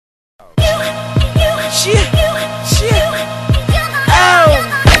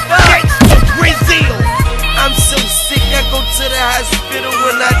to the hospital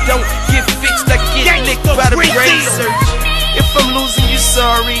when I don't get fixed. I get licked by the brain surgeon. If I'm losing you,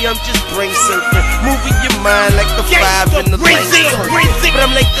 sorry, I'm just brain surfing. Moving your mind like the 5 in the lane. But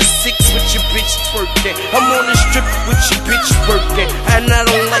I'm like the 6 with your bitch twerking. I'm on the strip with your bitch working. And I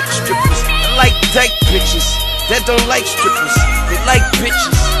don't like strippers, I like dyke bitches that don't like strippers. They like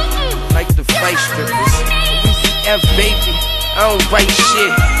bitches, like the fight strippers. F baby, I don't write shit.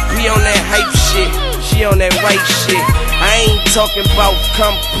 We on that hype shit, she on that white shit. I ain't talking about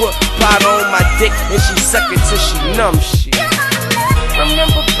come put pot on my dick and she suck it till she numb shit.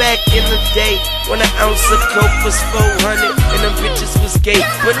 Remember back in the day when an ounce of coke was 400 and them bitches was gay.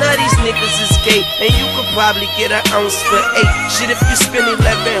 But now these niggas is gay and you could probably get an ounce for 8. Shit, if you spend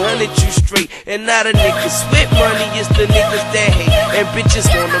 1100 you straight. And now the niggas with money is the niggas that hate. And bitches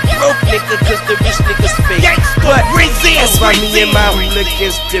want a broke nigga cause the rich niggas fake. But that's why me and my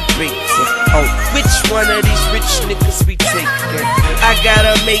hooligans debate on which one of these rich niggas we taking. I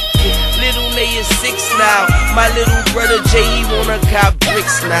gotta make it. Little Nay is 6 now. My little brother Jay, he wanna cop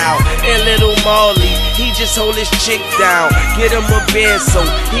bricks now. And little Marley, he just hold his chick down. Get him a band so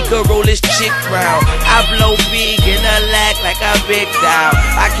he could roll his chick round. I blow big and I lag like I big down.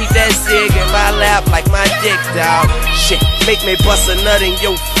 I keep that cig in my lap like my dick down. Shit, make me bust a nut in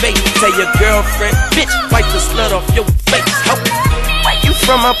your face. Tell your girlfriend, bitch, wipe the slut off your face. Ho. Where you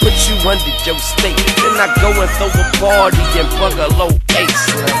from? I put you under your state. Then I go and throw a party in Bungalow 8.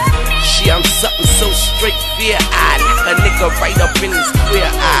 Shit, I'm something so straight, fear-eyed. A nigga right up in his queer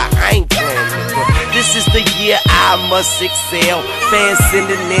eye. I ain't playing, nigga. This is the year I must excel. Fans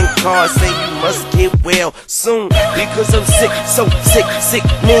sending in cards saying you must get well soon. Because I'm sick, so sick, sick,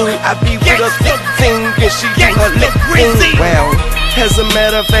 mean. I be with a thick thing and she do her lip thing well. As a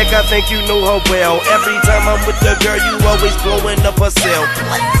matter of fact, I think you know her well. Every time I'm with the girl, you always blowing up her cell.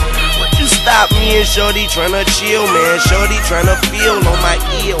 Would you stop me and Shorty tryna chill, man? Shorty tryna feel on my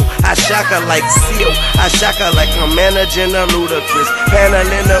eel. I shock her like Seal. I shock her like I'm managing a Ludacris.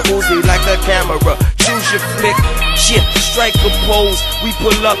 Paneling the Uzi like a camera. Choose your flick. Shit, strike a pose. We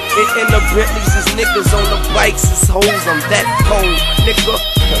pull up and in the Bentleys is niggas on the bikes. It's hoes. I'm that cold, nigga.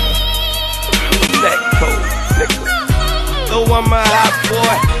 I'm that cold, nigga. Though I'm a hot boy,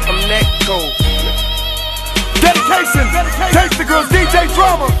 I'm that cold. Dedication, Gangsta Grillz, DJ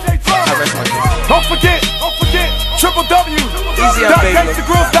Drama. Don't forget,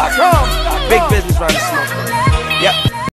 www.gangstagrills.com. Big business round the smoke. Yep.